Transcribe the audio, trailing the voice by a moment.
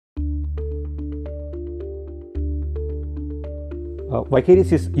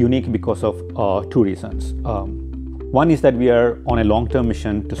Vicarious is unique because of two reasons. One is that we are on a long-term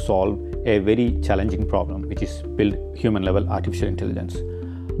mission to solve a very challenging problem, which is build human-level artificial intelligence.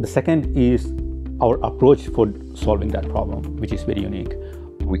 The second is our approach for solving that problem, which is very unique.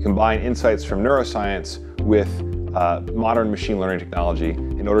 We combine insights from neuroscience with modern machine learning technology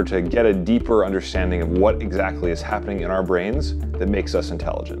in order to get a deeper understanding of what exactly is happening in our brains that makes us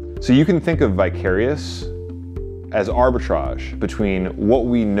intelligent. So you can think of Vicarious as arbitrage between what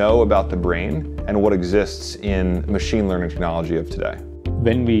we know about the brain and what exists in machine learning technology of today.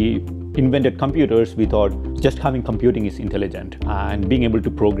 When we invented computers, we thought just having computing is intelligent, and being able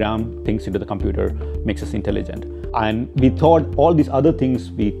to program things into the computer makes us intelligent. And we thought all these other things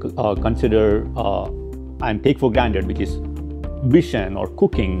we consider and take for granted, which is vision or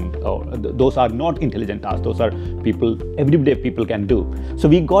cooking, those are not intelligent tasks. Those are everyday people can do. So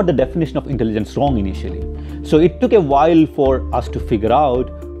we got the definition of intelligence wrong initially. So it took a while for us to figure out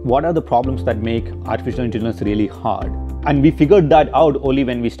what are the problems that make artificial intelligence really hard. And we figured that out only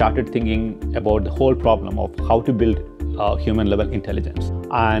when we started thinking about the whole problem of how to build human-level intelligence.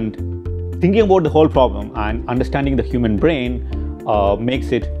 And thinking about the whole problem and understanding the human brain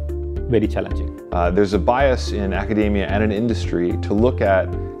makes it very challenging. There's a bias in academia and in industry to look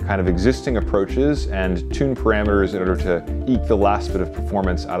at kind of existing approaches and tune parameters in order to eke the last bit of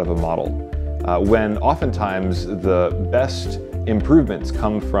performance out of a model. When oftentimes the best improvements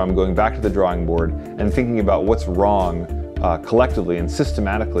come from going back to the drawing board and thinking about what's wrong collectively and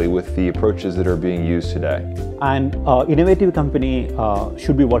systematically with the approaches that are being used today. An innovative company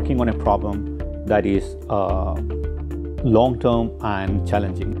should be working on a problem that is long-term and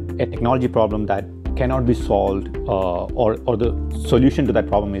challenging. A technology problem that cannot be solved or the solution to that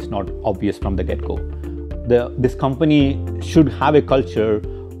problem is not obvious from the get-go. This company should have a culture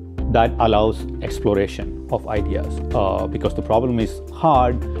that allows exploration of ideas because the problem is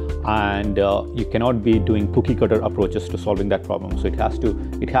hard and you cannot be doing cookie-cutter approaches to solving that problem. So it has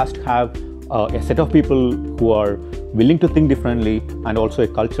to have a set of people who are willing to think differently and also a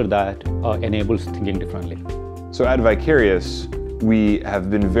culture that enables thinking differently. So at Vicarious, we have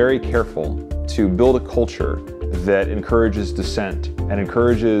been very careful to build a culture that encourages dissent and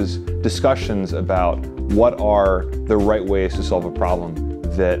encourages discussions about what are the right ways to solve a problem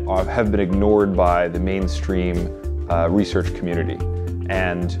that have been ignored by the mainstream research community.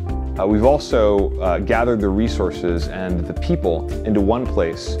 And we've also gathered the resources and the people into one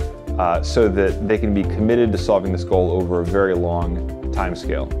place so that they can be committed to solving this goal over a very long time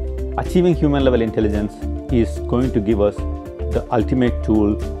scale. Achieving human-level intelligence is going to give us the ultimate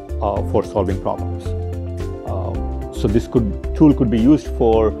tool for solving problems. So this tool could be used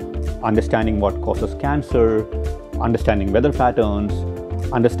for understanding what causes cancer, understanding weather patterns,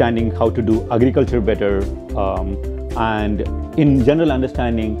 understanding how to do agriculture better, and in general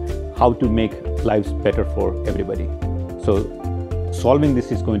understanding how to make lives better for everybody. So solving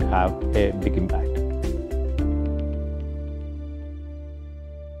this is going to have a big impact.